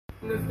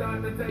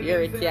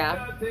Hear it,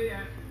 yeah.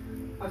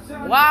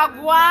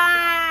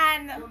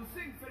 Wagwan!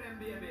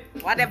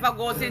 Whatever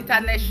goes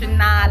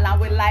international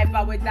and we live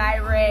and we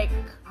direct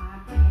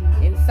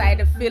inside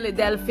the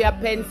Philadelphia,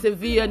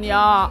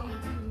 Pennsylvania.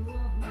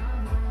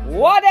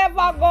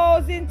 Whatever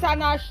goes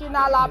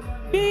international, a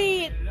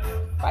beat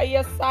by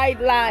your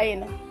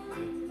sideline,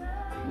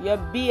 your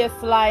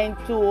baseline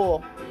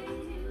too.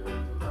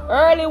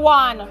 Early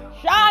one,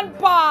 Sean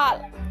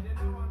Paul,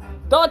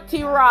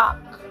 Dirty Rock.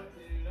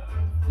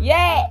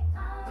 Yeah.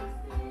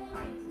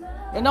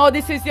 You know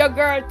this is your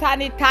girl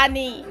Tani.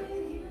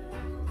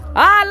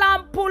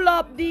 Alan pull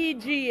up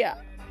DJ.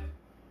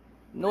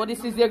 No,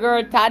 this is your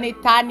girl Tani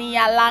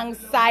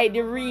alongside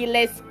the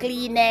realest,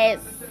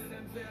 cleanest.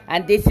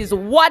 And this is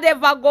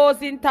whatever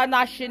goes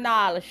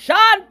international.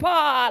 Sean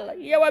Paul,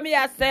 hear what me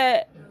I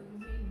say?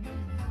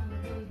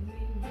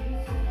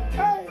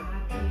 Hey.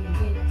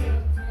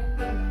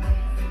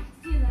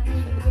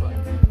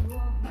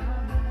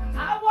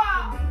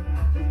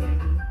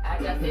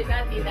 I just say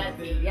that,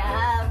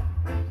 yeah.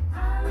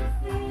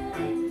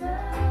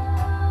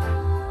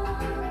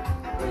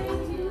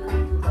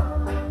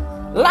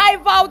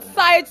 Live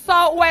outside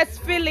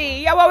Southwest Philly.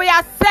 Hear what we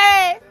are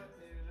say?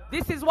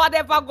 This is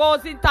whatever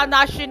goes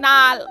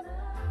international.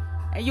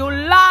 And you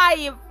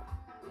live.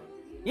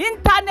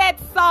 Internet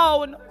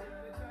sound.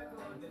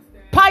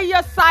 By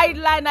your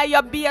sideline and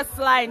your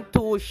baseline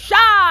too.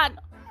 Sean.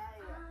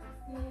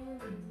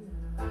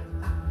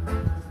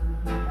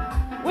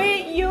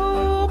 With you,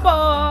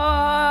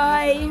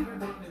 boy.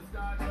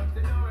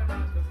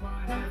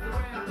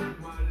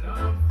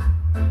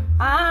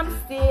 I'm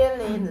still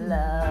in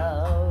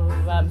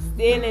love. I'm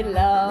still in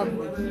love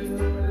with you.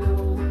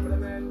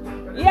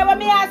 You hear what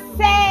me I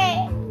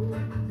say?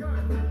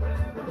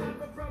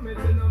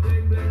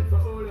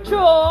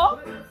 True.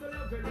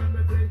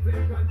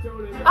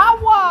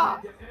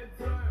 Awa.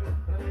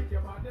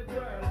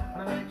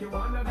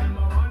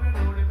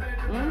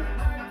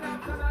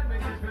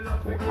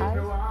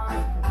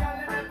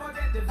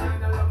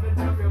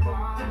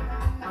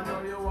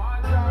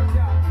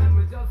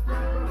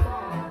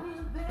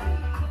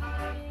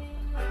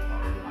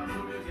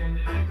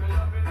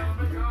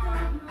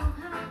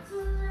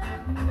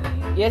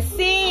 You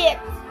see it?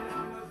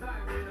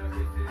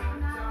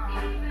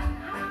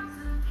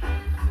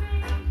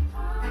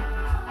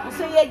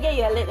 So you get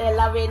your little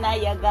loving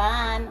and you're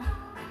gone.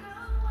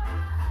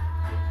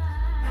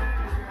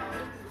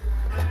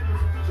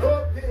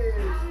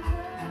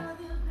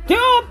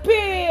 Two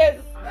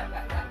peas.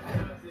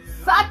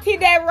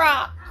 Saturday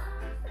rock.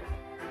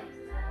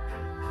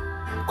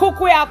 Cook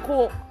we a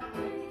cook.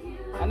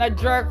 And a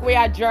jerk we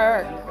a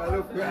jerk.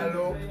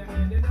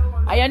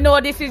 And you know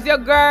this is your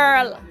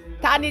girl.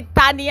 Tani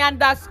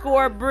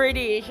 _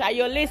 British. Are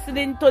you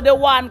listening to the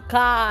one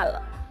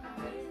call?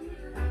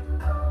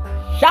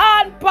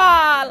 Sean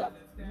Paul,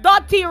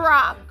 Dirty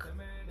Rock.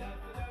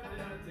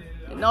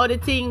 You know the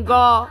thing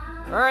go.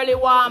 Early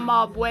warm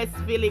up, West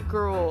Philly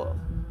crew.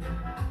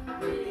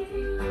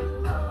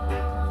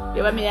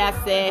 You what me I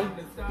say?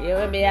 You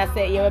what me I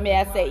say? You what me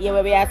I say? You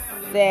what me I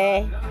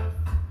say?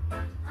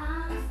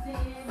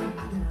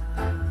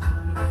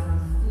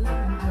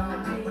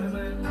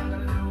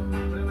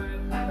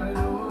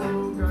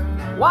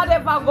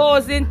 Whatever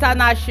goes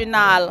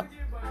international.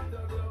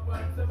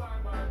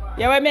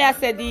 You hear me I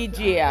say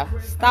DJ?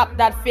 Stop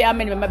that for a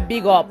minute. I'm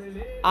big up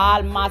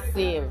all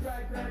massive.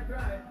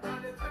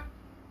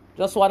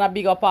 Just wanna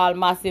big up all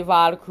massive,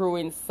 all crew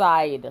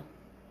inside.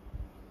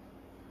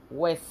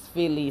 West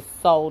Philly,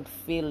 South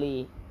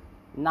Philly,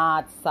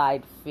 North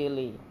Side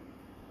Philly.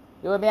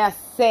 You hear me I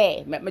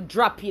say? Make me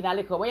drop in a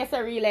little. What you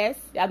say,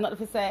 realest? You have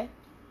nothing to say?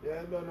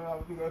 Yeah, I don't know how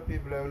to get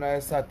people when I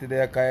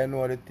Saturday, because you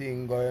know the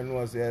thing going, you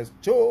know, says,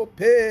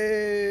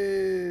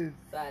 Chopez!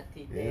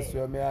 Saturday. Yes,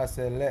 when me I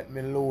say, let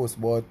me loose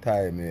about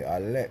time, I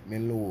let me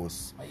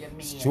loose. What you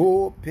mean?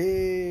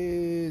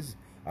 Chopez!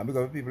 And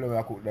because people when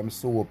I cook them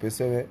soap, you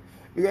see me?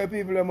 Because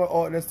people when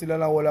out there still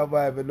on a whole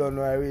vibe, you don't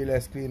know a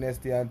real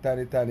cleanest and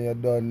Tani, you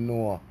don't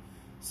know.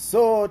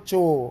 So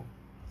true.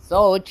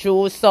 So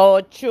true,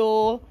 so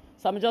true.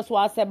 So I just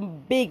want to say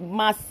big,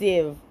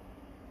 massive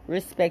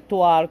respect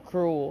to all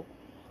crew.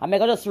 I'm going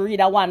to just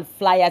read that one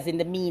flyers in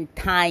the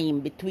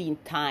meantime, between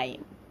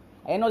time.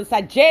 You know, it's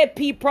a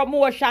JP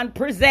promotion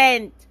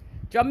present.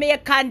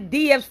 Jamaican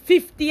Dave's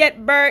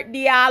 50th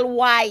birthday, all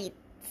white.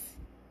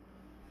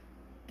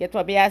 Get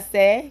what I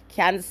say?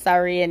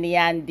 Cancer Rainy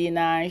and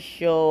Dinner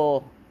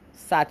Show.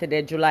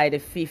 Saturday, July the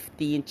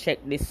 15th. Check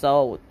this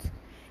out.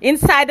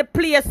 Inside the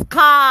place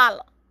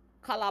called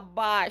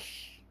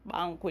Calabash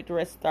Banquet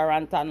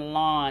Restaurant and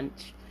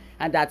Lounge.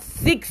 And that's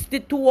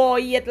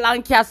 6208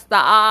 Lancaster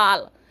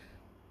Hall.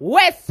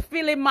 West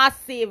Philly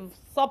massive.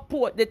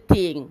 Support the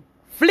thing.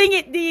 Fling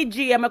it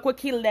DJ and make we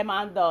kill them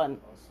and done.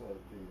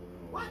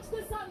 Watch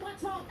the sun,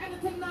 watch out.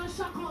 Anything now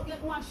shock out,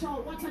 get washed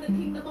out. Watch how the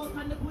king, the boat,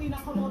 and the queen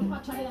are come out.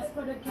 Watch how they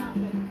spread the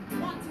carpet.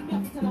 One thing you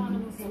have to tell all of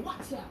them, say,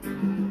 watch ya.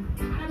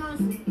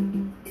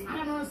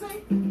 I don't see.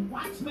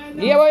 Watch me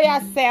now. Hear what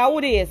you say, who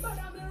this?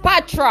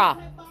 Patra.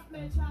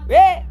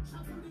 Yeah.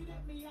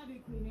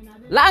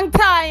 Long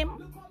time.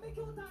 Look how me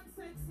cute and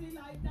sexy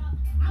like that.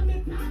 And me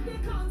plan the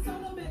concert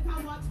to make her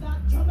watch that.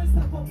 Show me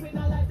step up in a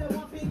life, they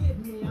want to give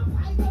me a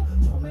fight.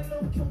 Show me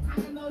look cute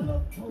and no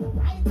look too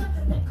right.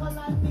 They call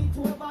on me to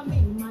over me,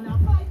 man, a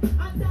fight.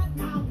 And that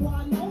now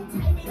one, no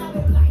time in a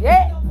life.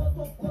 Yeah.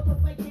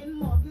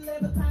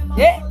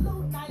 Yeah.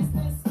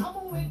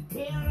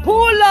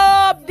 Pull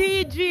up,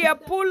 DJ.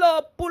 Pull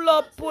up, pull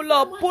up, pull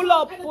up, pull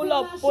up, pull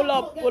up, pull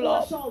up, pull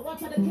up.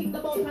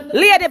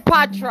 Lady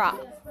Patra.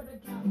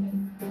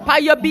 Pa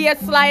your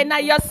baseline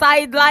and your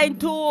sideline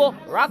too.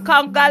 Rock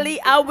and Gully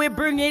and we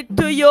bring it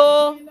to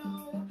you.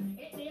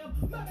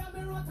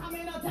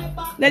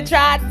 The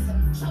chat.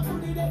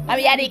 And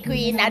we are the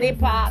queen of the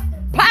pop.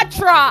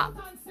 Patra.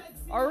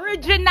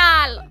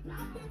 Original.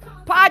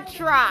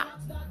 Patra.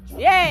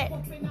 Yeah.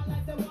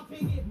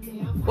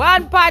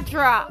 One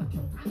Patra.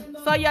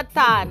 So your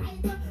turn.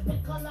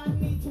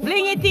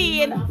 Fling it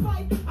in.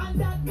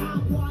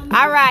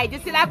 Alright, you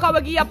see like how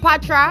we give you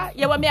Patra?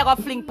 You want me to go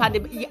fling pan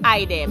the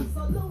eye them.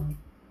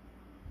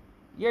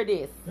 Hear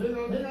this.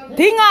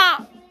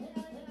 Tinga.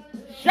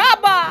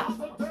 Shabba.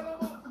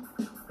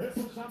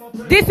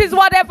 This is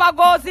whatever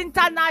goes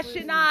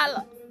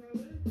international.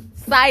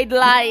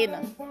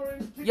 Sideline.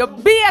 Your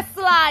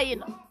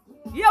baseline.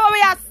 You know what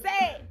we are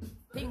saying?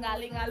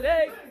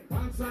 Ting-a-ling-a-ling.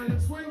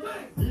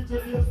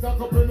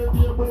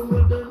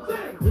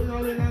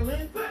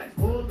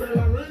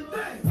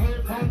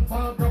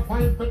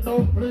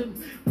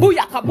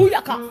 Booyaka,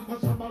 booyaka.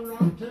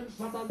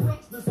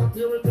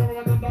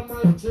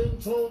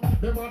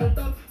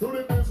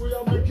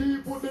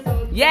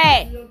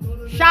 Yeah,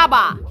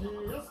 Shabba.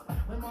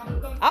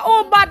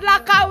 Oh, bad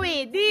luck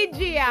away,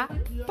 DJ.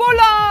 Pull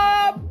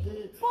up,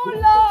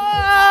 pull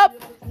up.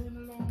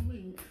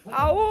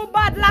 Oh,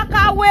 bad luck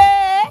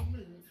away.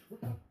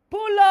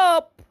 Pull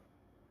up.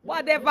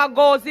 Whatever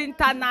goes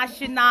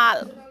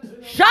international.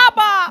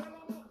 Shabba,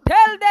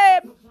 tell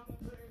them.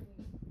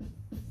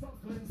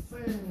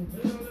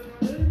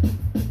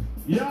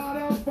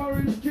 Yada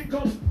foreign kick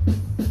up,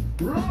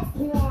 rock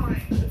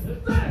wine.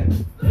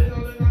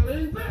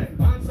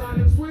 Dance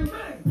and swing.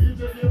 DJ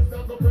gets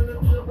stuck up in the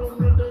table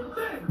rhythm.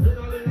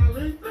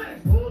 Ding-a-ling-a-ling,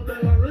 hold the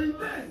ring.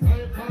 I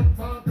can't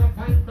talk a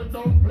fight for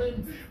dumpling.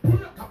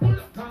 Pull-a-ka,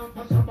 pull-a-ka,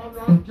 Shabba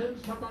rockin'.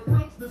 Shabba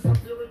rocks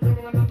disappearing to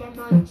another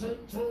man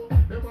change. So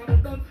them are the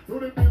done to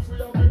the beats we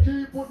have the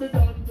key. Put the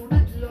gun to the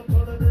key and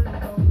turn it in the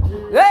donkey.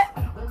 Yeah.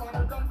 Them are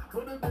the done to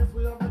the beats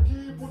we have the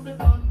key. Put the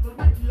gun to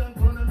the key and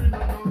turn it in the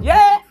donkey.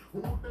 Yeah.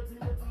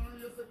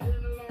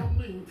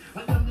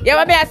 Yeah,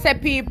 what me I say,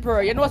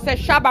 people? You know, say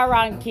Shabba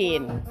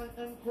ranking.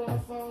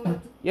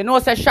 You know,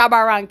 say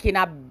Shabba ranking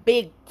a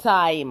big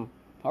time,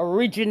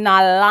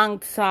 original, long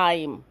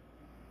time,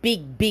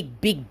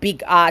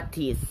 big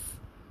artist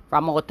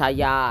from out a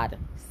yard,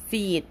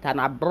 see it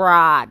and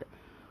abroad,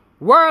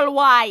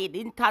 worldwide,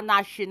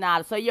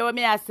 international. So you know what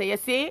me I say? You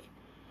see,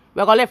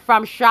 we're gonna live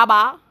from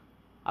Shabba,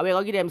 and we're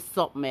gonna give them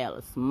something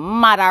else.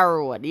 Mother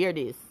Road. Hear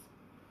this.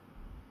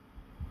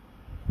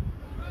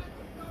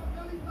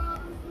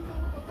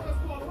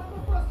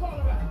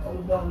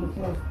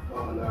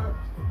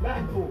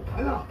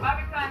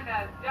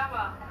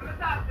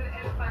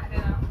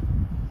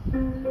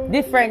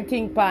 Different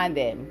thing pan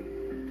them.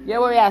 You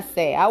know what I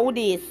say? How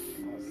this?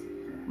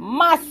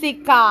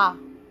 Massacre out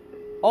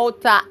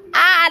of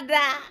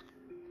Ada.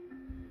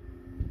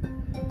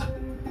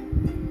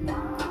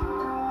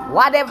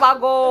 Whatever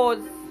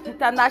goes.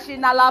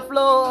 International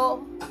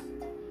flow.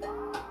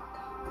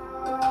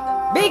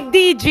 Big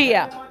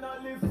DJ.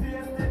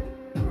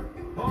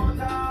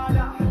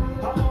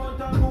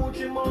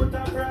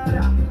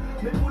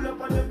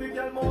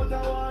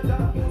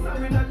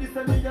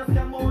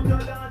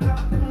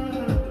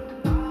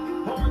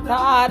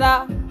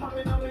 Tada.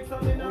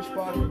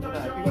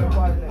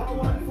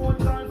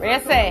 What you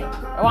say? You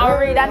want to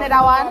read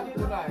another one?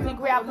 I think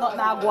we have nothing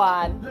to go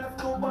on.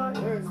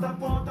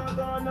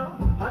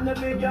 And the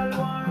big girl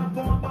want a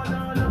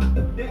banana.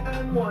 The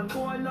M1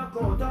 boy knock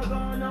out a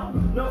Ghana.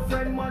 No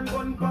friend man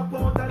gun pop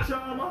out a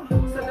charmer.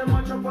 Say them a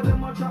chop or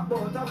them a chop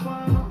out a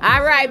farmer.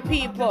 Alright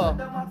people,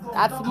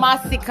 that's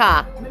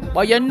Massacre.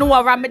 But you know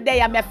around me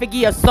there I have to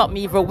give you something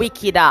even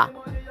wickeder.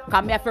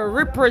 Cause me have to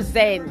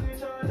represent.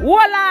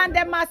 Hold on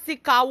the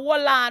Massacre,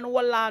 hold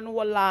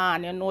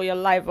on. You know you're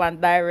live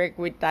and direct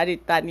with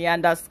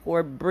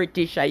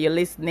Taditani_British. Are you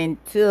listening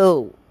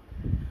to?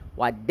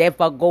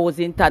 Whatever goes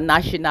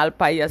international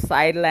by your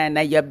sideline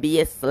and your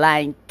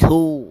baseline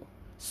too.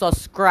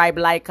 Subscribe,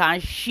 like,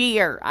 and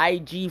share.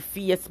 IG,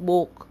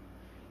 Facebook,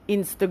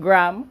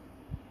 Instagram,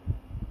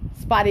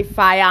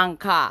 Spotify,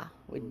 Anchor.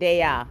 We're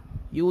there.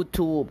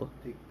 YouTube,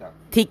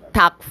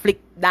 TikTok, flick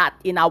that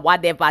in a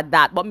whatever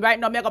that. But right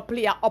now, I'm going to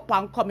play an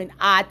up-and-coming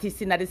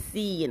artist in the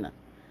scene.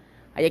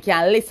 And you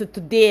can listen to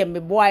them. My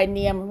boy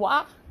named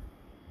what?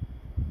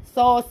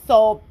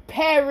 So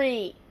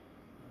Perry.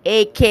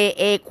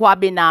 A.K.A.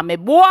 Kwabina, my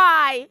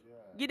boy.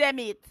 Give them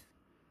it.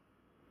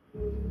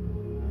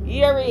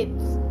 Hear it.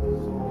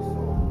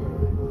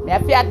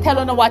 If you're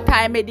telling you what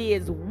time it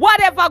is,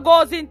 whatever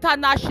goes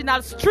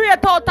international,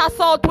 straight out of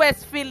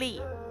Southwest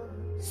Philly.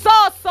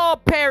 So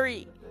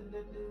Perry.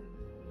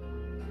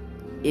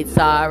 It's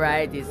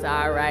alright, it's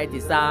alright,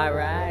 it's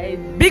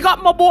alright. Big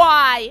up my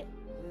boy.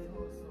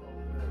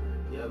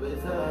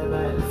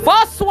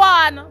 First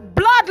one,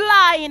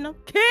 Bloodline,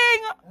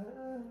 King.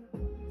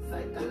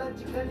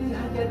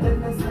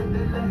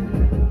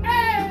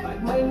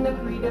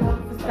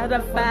 Start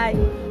a fight.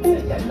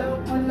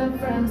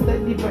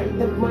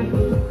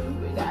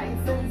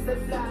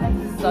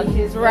 Such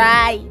is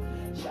right.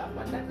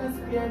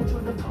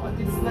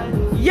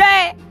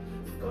 Yeah.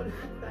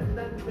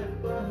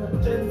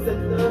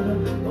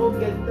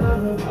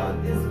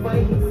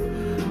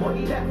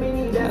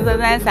 That's a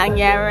nice song,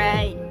 yeah,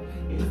 right.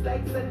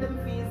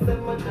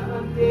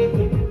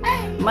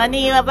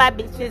 Money over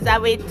bitches are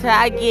with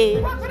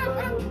target.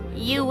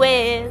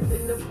 US.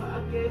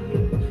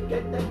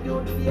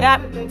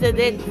 Up to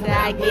the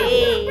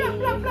target.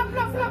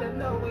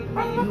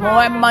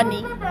 More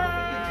money.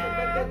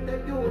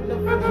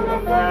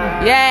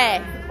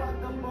 Yeah.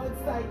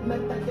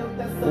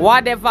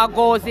 Whatever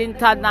goes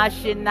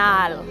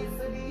international.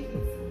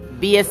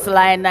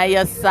 Baseline on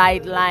your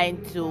sideline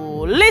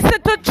too.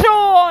 Listen to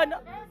tune.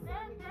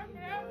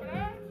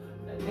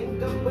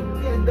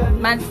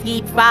 Man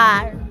skeet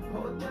fire.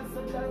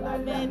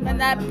 Man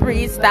that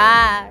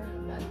pre-star.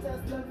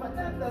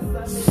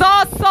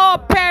 So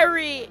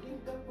Perry.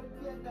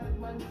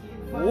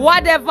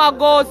 Whatever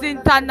goes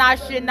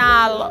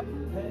international.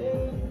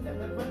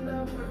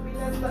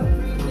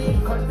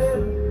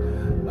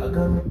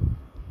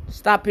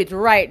 Stop it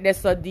right there,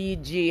 so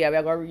DJ.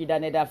 We're going to read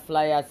another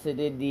flyer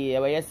today.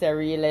 Where you say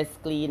realest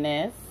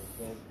cleanest.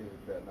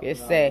 You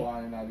say.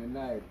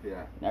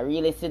 I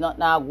really see not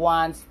now go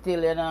on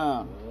still, you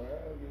know.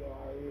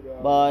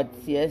 But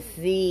you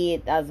see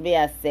it as me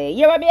I say.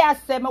 You know me I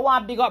say, I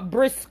want to big up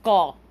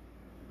Briscoe.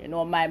 You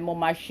know my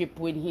mama ship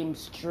with him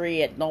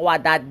straight. Know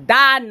what that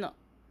done?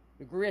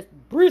 The great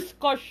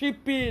Briscoe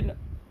shipping.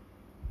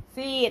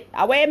 See it.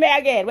 Where me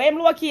again? Where him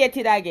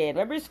located again?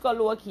 Where Briscoe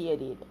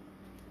located?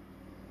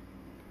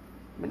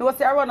 I know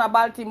say I run a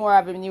Baltimore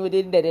Avenue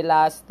did the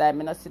last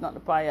time. I don't see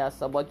nothing on here,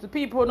 so but the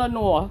people don't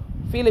know.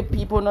 Philip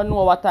people don't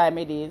know what time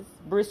it is.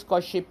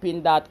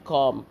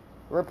 BriscoeShipping.com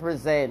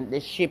represent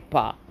the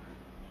shipper.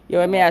 You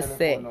know what I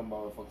say?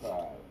 Don't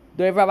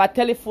even have a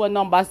telephone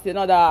number still,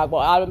 no dog, but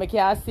all I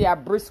can say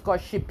at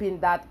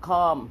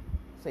BriscoeShipping.com.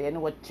 So you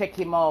know check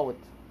him out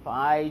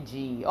for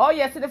IG. Oh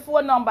yes, the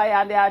phone number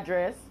and the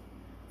address.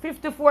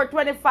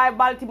 5425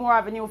 Baltimore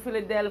Avenue,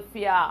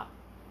 Philadelphia.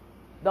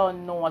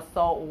 Don't know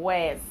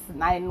Southwest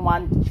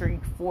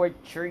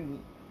 91343.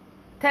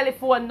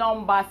 Telephone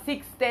number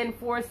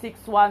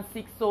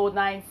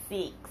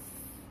 610-461-6096.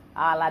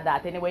 All of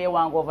that. Anyway, you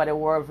want to go over the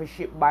world for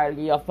ship barrel,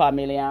 your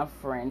family and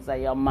friends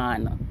and your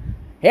man.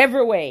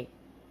 Everywhere.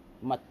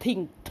 My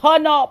thing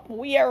turn up.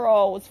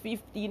 Warehouse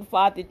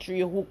 1543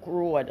 Hook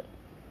Road.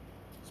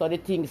 So the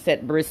thing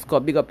set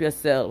Briscoe. Big up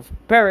yourself.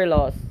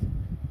 Perilous.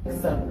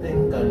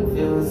 Something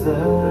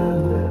confusing.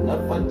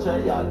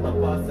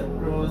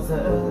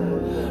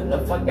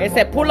 They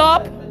say pull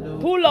up.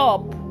 Pull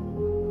up.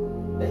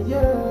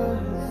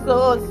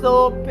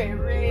 So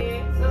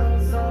Perry.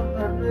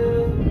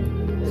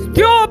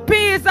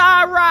 Stupid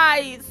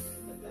arise.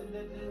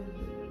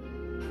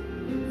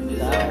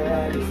 It's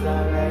alright, it's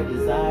alright,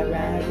 it's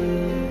alright.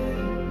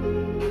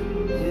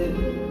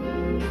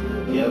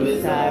 Yeah,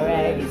 it's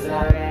alright, it's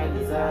alright,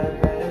 it's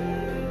alright.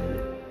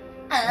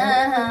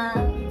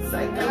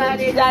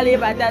 Somebody jolly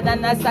better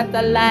than a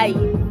satellite.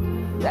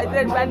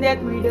 Certain planet,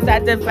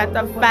 certain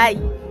butterfly.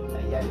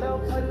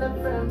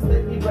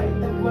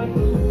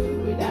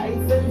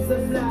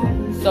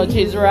 Such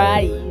is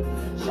right.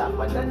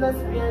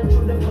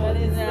 What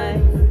is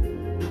right?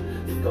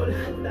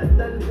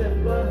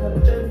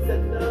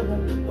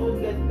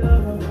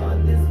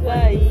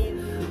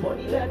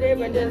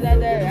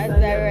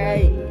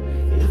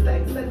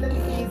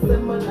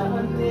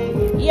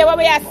 Yeah, what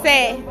we are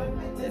say?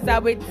 Is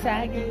that we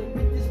tagging?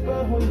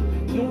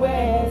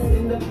 US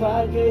in the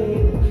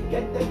pocket.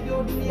 Get the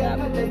youth here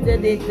to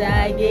the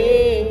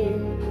target.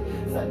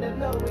 So them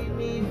know we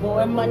need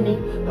more money.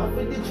 Not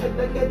for the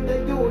cheddar, get the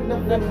youth,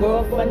 not the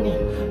more funny.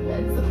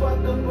 Let's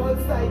support them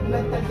outside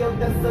like a girl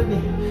that's sunny.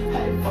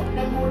 And fuck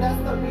them who that's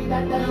story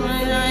that they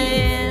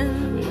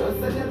we don't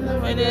send them the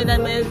ready that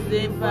makes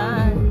them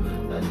fine.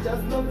 Not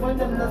just no for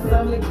them, that's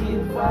how we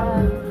keep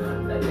fine.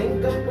 The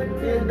link up with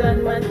Bill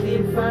and man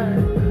keep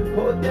fine.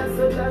 Hold there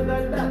so long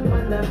and that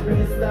man a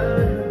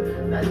freestyle.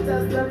 Not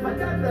just love for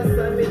that, that's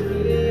how we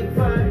keep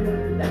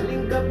fine. The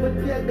link up with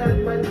Bill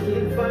and man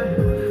keep fine.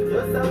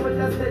 Just how we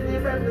just steady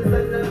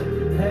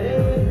represent. Hey,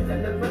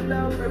 and if I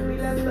now for me,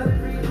 let's not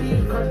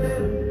really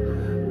condemn.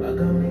 We're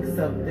gonna make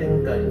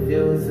something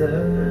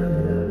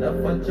confusing. Not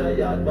for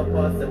try out, but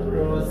pass the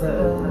cruiser.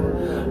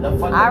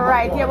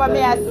 Alright, here what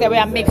me I say,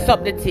 we mix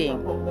up the thing.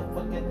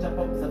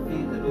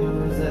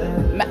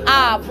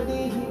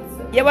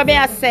 Yeah, what me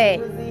I say?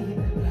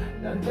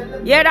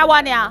 Yeah, that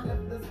one yeah.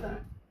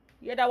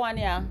 Yeah, that one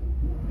yeah.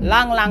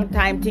 Long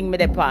time thing me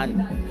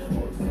depend.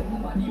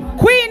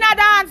 Queen of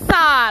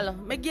dancehall,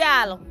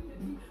 Miguel.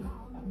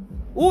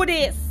 Who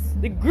this?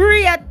 The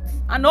great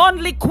and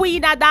only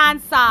queen of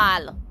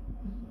dancehall.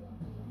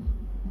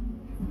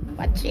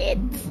 Watch it.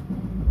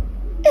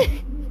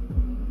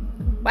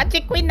 Watch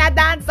it, queen of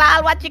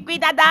dancehall. Watch it,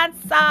 queen of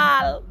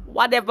dancehall.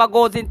 Whatever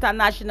goes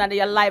international,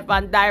 your live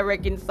and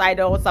direct inside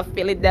the house of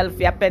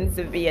Philadelphia,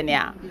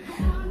 Pennsylvania.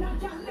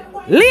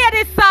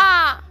 Ladies,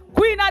 sir,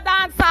 queen of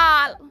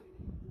dancehall.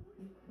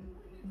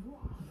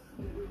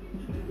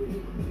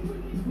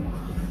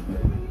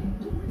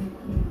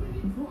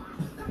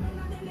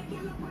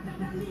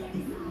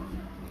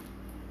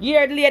 You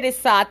heard ladies,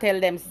 sir, tell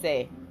them,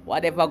 say,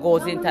 whatever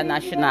goes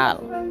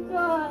international.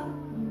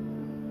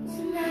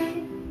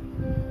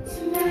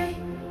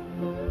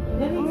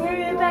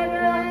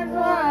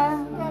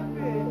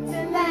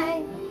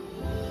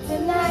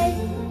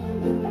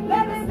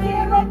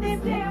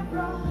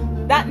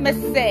 That me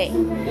say,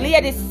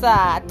 ladies,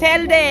 sir,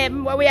 tell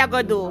them what we are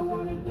gonna do.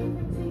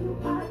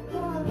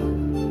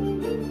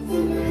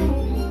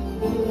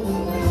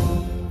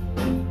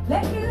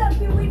 Let me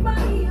love you with my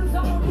heels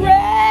on.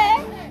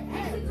 Yeah.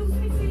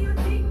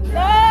 No.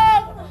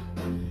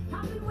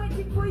 I've been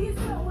waiting for you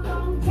so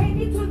long. Take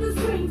me to the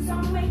swing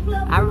song, make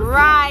love. All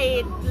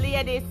right,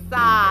 ladies,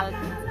 sir.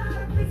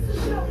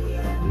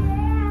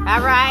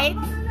 All right.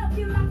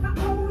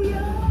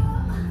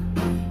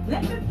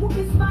 Let me put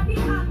this body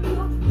on you.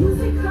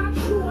 Music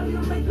control you,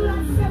 make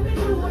love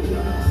know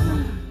you.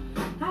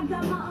 I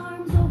got my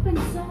arms open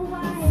so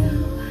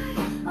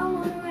wide. I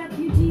wanna wrap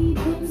you deep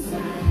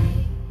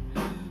inside.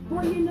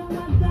 Boy, you know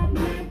I've got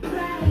my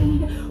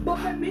pride. But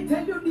let me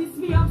tell you this,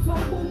 me I'm so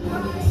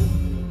right.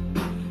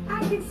 I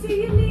can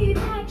see you need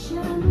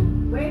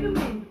action. Wait a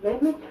minute,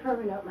 let me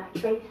turn up my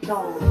bass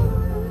song.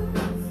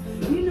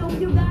 You know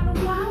you got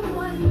a wild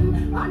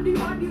one. On the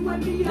body when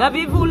the Love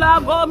you full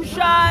of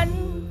gumption.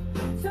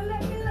 So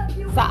let me love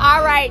you. So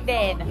alright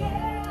then.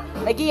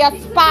 They give you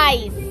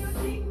spice.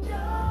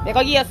 They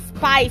gonna give you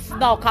spice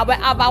now. Cause we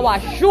have our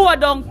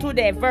showdown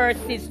today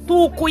versus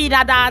two queen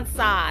of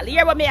dancehall.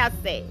 Hear what me I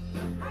say?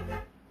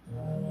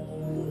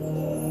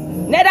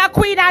 Another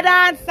queen of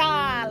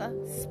dancehall.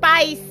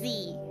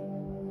 Spicy.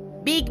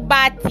 Big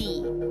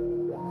batty.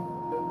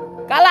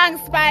 Galang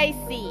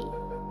spicy.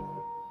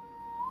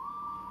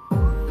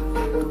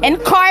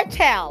 And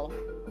cartel.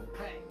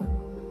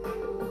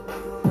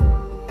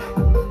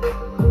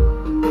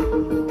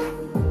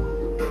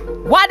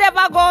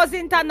 Whatever goes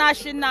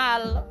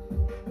international.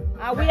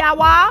 And we are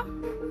what?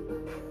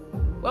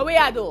 What we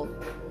are do?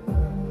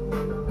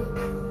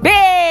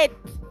 Beat.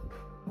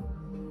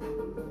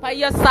 For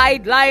your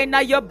sideline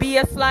and your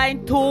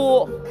baseline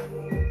too.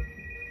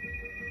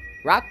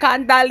 Rock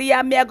and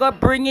Dahlia, me go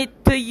bring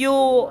it to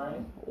you.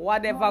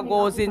 Whatever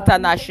goes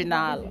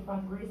international.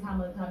 From Grace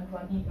Hamilton to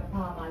Anita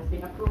Palmer has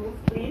been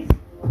approved, please.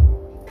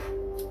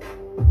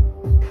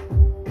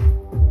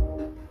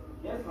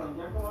 Yes, ma'am.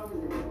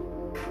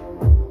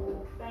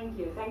 Thank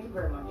you. Thank you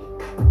very much.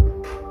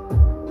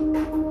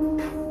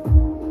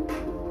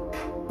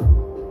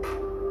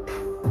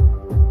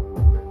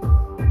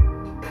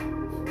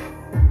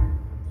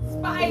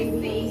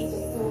 Spicy.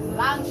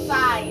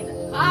 Alongside.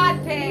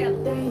 Cartel.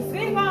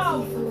 Sing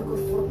out.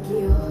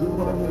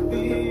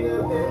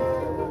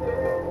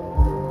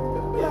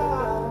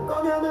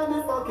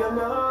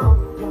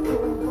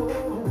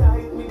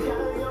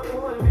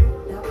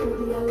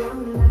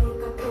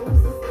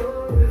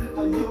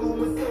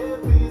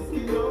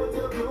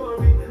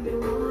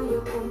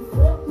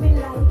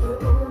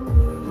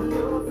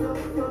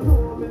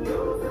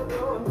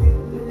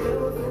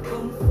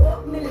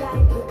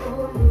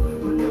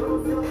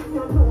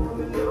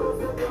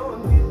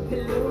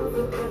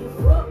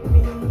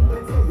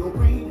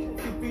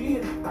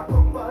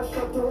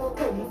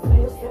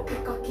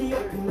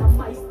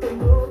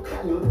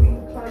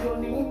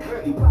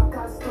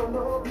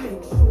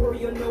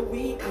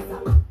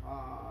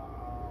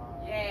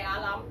 Yeah,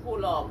 Alan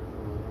pull up.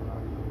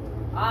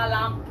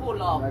 Alan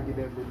pull up.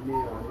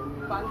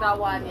 Panda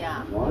one,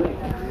 yeah.